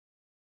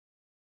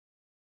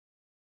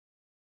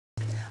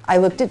I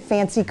looked at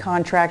fancy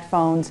contract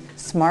phones,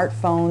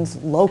 smartphones,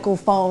 local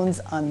phones,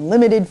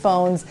 unlimited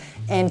phones,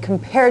 and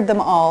compared them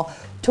all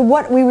to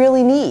what we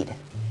really need.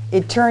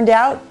 It turned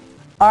out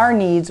our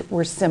needs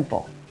were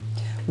simple.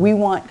 We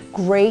want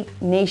great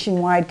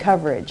nationwide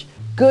coverage,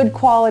 good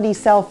quality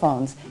cell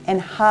phones,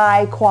 and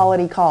high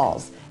quality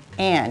calls,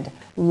 and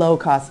low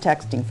cost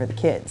texting for the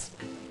kids.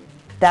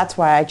 That's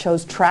why I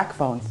chose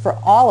Tracfone for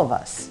all of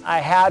us. I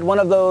had one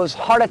of those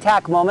heart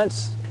attack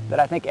moments that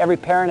I think every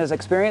parent has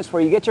experienced,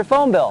 where you get your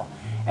phone bill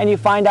and you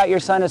find out your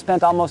son has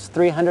spent almost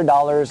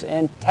 $300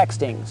 in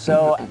texting.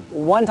 So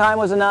one time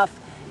was enough.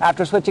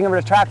 After switching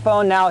over to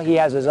Tracfone, now he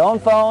has his own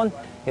phone,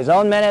 his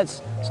own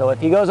minutes, so if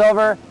he goes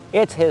over,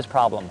 it's his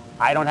problem.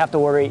 I don't have to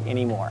worry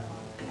anymore.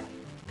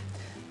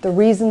 The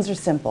reasons are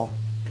simple.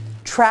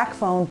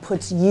 Tracfone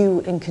puts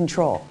you in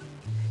control.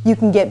 You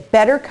can get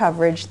better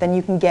coverage than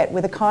you can get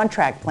with a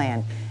contract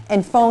plan,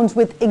 and phones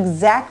with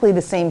exactly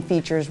the same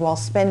features while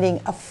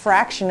spending a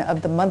fraction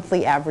of the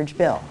monthly average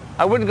bill.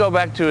 I wouldn't go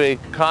back to a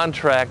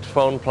contract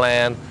phone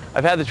plan.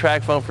 I've had the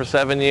Tracfone for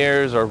 7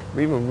 years, or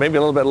even maybe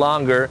a little bit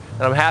longer,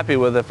 and I'm happy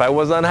with it. If I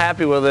was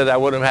unhappy with it, I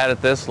wouldn't have had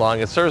it this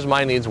long. It serves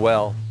my needs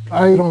well.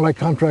 I don't like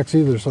contracts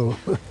either, so.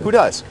 Who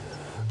does?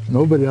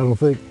 Nobody, I don't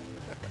think.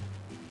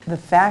 The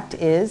fact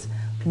is,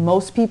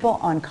 most people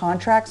on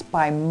contracts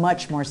buy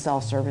much more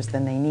cell service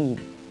than they need,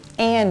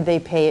 and they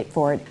pay it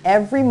for it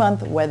every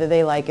month whether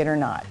they like it or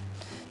not.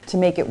 To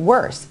make it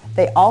worse,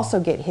 they also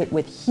get hit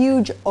with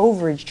huge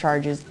overage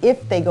charges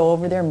if they go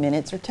over their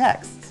minutes or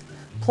texts,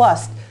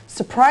 plus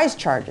surprise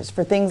charges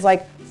for things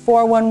like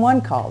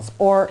 411 calls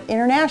or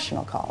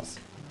international calls.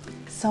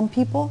 Some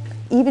people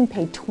even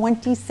pay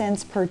 20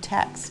 cents per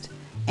text,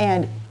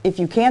 and if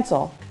you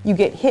cancel, you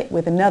get hit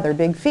with another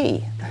big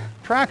fee.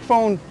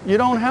 Tracfone, you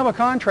don't have a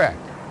contract.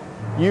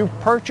 You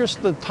purchase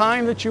the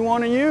time that you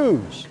want to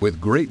use. With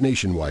great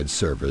nationwide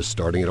service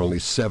starting at only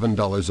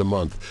 $7 a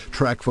month,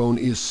 Tracfone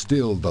is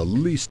still the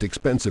least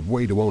expensive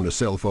way to own a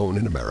cell phone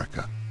in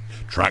America.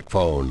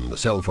 Tracfone, the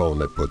cell phone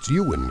that puts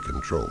you in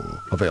control.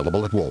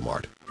 Available at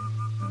Walmart.